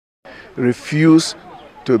refuse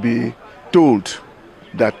to be told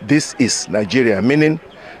that this is Nigeria, meaning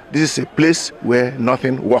this is a place where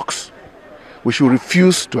nothing works. We should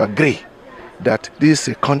refuse to agree that this is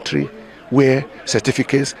a country where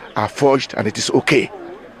certificates are forged and it is okay.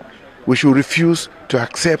 We should refuse to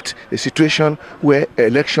accept a situation where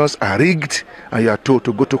elections are rigged and you are told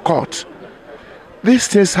to go to court. These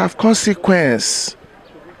things have consequence.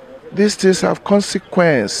 These things have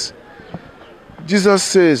consequence. Jesus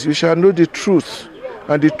says, you shall know the truth,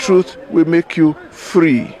 and the truth will make you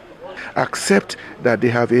free. Accept that they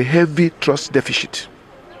have a heavy trust deficit.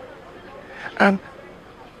 And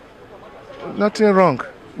nothing wrong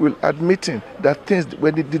with admitting that things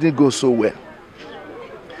when it didn't go so well.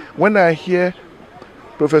 When I hear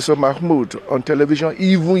Professor Mahmoud on television,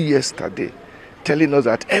 even yesterday, telling us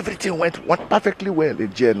that everything went perfectly well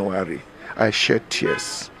in January, I shed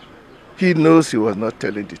tears. He knows he was not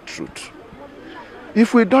telling the truth.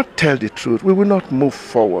 If we don't tell the truth, we will not move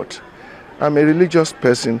forward. I'm a religious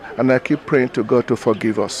person and I keep praying to God to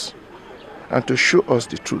forgive us and to show us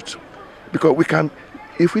the truth. Because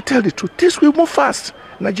if we tell the truth, things will move fast.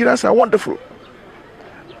 Nigerians are wonderful.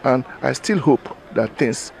 And I still hope that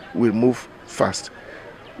things will move fast.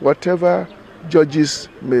 Whatever judges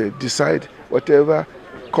may decide, whatever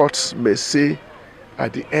courts may say,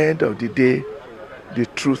 at the end of the day, the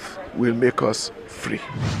truth will make us free.